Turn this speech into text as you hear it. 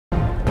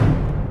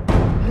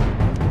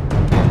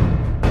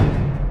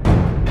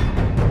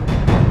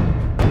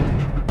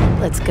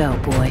Let's go,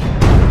 boy.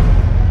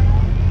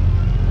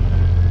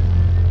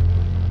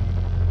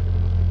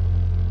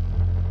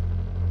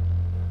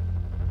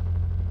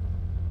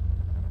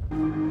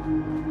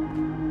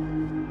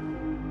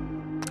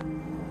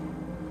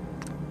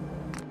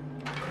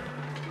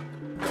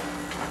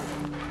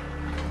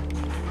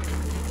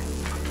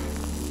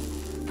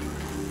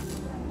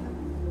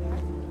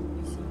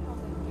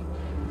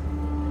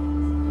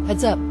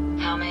 Heads up.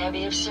 How may I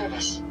be of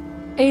service?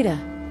 Ada.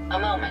 A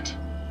moment.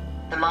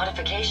 The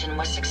modification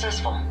was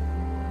successful.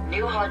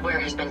 New hardware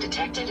has been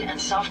detected and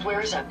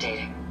software is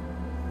updating.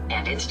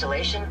 And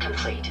installation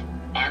complete.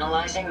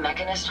 Analyzing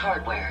Mechanist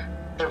hardware.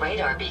 The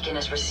radar beacon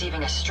is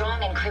receiving a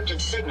strong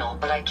encrypted signal,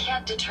 but I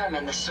can't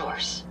determine the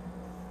source.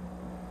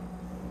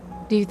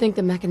 Do you think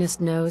the Mechanist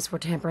knows we're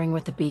tampering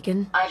with the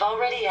beacon? I've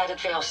already added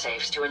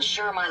failsafes to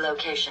ensure my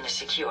location is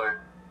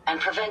secure, and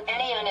prevent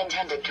any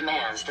unintended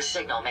commands the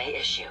signal may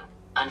issue.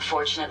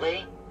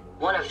 Unfortunately,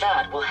 one of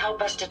that will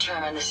help us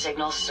determine the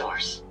signal's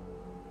source.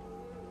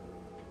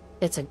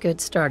 It's a good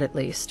start, at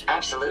least.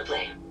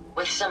 Absolutely.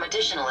 With some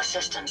additional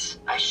assistance,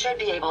 I should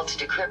be able to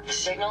decrypt the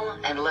signal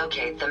and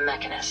locate the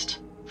Mechanist.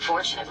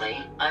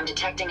 Fortunately, I'm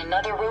detecting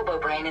another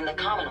robo-brain in the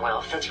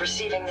Commonwealth that's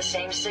receiving the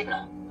same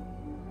signal.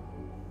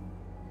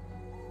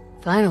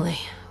 Finally,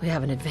 we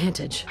have an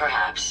advantage.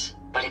 Perhaps,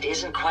 but it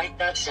isn't quite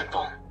that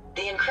simple.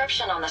 The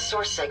encryption on the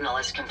source signal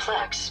is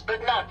complex,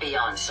 but not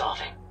beyond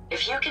solving.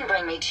 If you can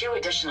bring me 2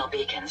 additional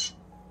beacons,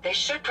 they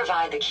should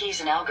provide the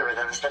keys and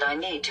algorithms that I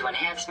need to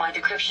enhance my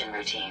decryption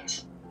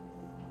routines.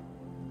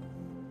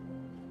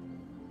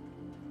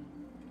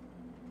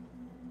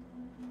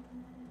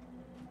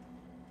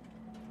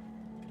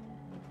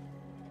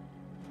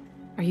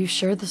 Are you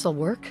sure this'll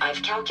work?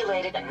 I've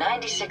calculated a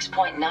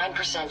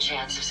 96.9%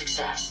 chance of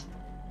success.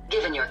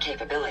 Given your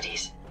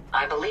capabilities,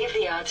 I believe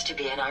the odds to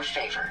be in our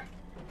favor.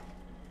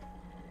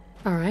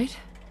 All right.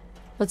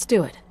 Let's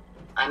do it.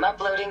 I'm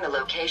uploading the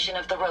location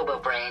of the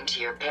robo-brain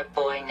to your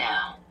Pip-Boy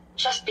now.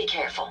 Just be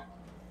careful.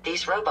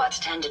 These robots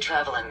tend to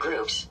travel in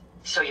groups,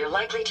 so you're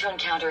likely to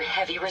encounter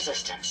heavy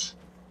resistance.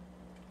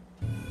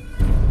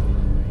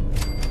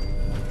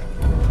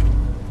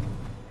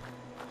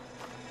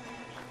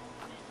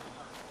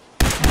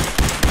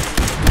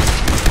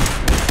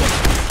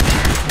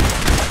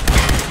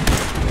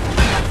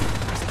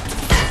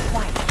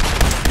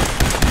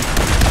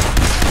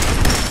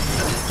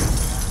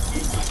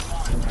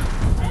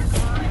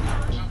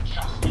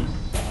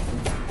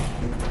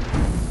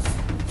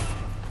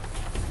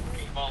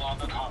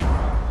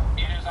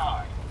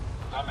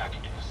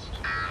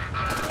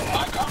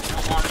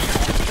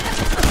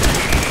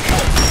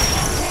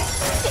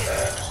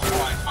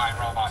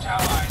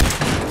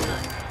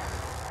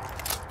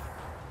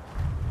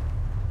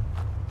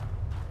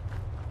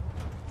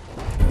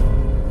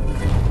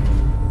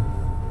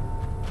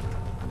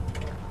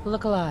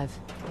 Look alive.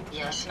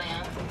 Yes,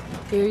 ma'am?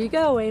 Here you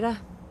go, Ada.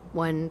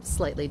 One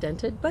slightly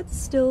dented, but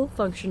still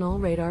functional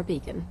radar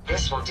beacon.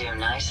 This will do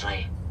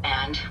nicely.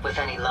 And, with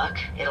any luck,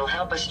 it'll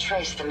help us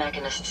trace the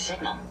Mechanist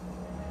signal.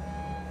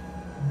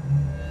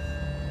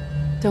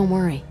 Don't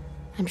worry.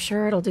 I'm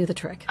sure it'll do the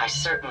trick. I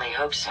certainly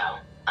hope so.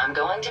 I'm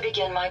going to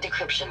begin my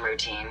decryption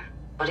routine,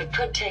 but it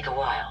could take a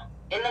while.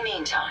 In the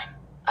meantime,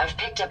 I've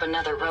picked up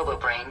another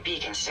RoboBrain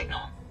beacon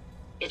signal.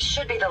 It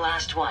should be the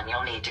last one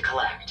you'll need to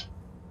collect.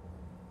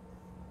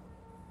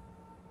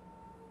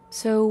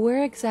 So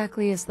where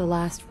exactly is the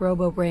last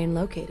robo-brain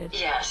located?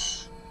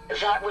 Yes,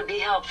 that would be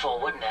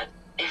helpful, wouldn't it?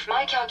 If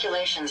my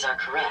calculations are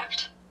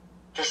correct,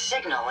 the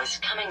signal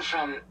is coming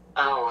from...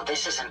 Oh,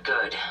 this isn't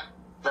good.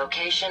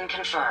 Location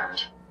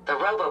confirmed. The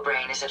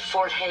robo-brain is at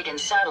Fort Hagen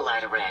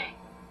Satellite Array,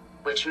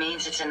 which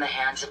means it's in the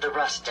hands of the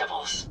Rust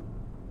Devils.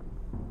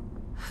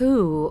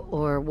 Who,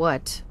 or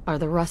what, are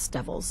the Rust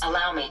Devils?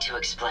 Allow me to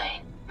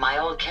explain. My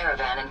old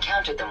caravan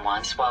encountered them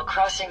once while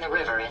crossing the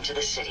river into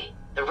the city.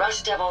 The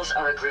Rust Devils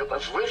are a group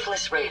of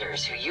ruthless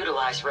raiders who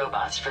utilize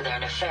robots for their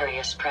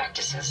nefarious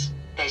practices.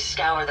 They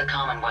scour the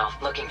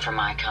Commonwealth looking for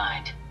my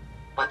kind.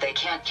 What they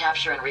can't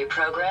capture and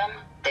reprogram,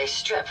 they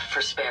strip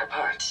for spare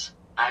parts.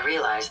 I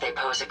realize they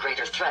pose a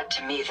greater threat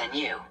to me than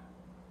you.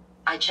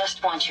 I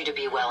just want you to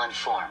be well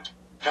informed.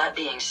 That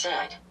being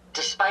said,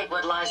 despite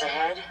what lies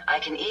ahead, I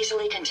can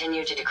easily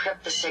continue to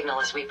decrypt the signal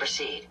as we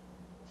proceed.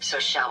 So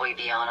shall we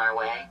be on our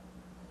way?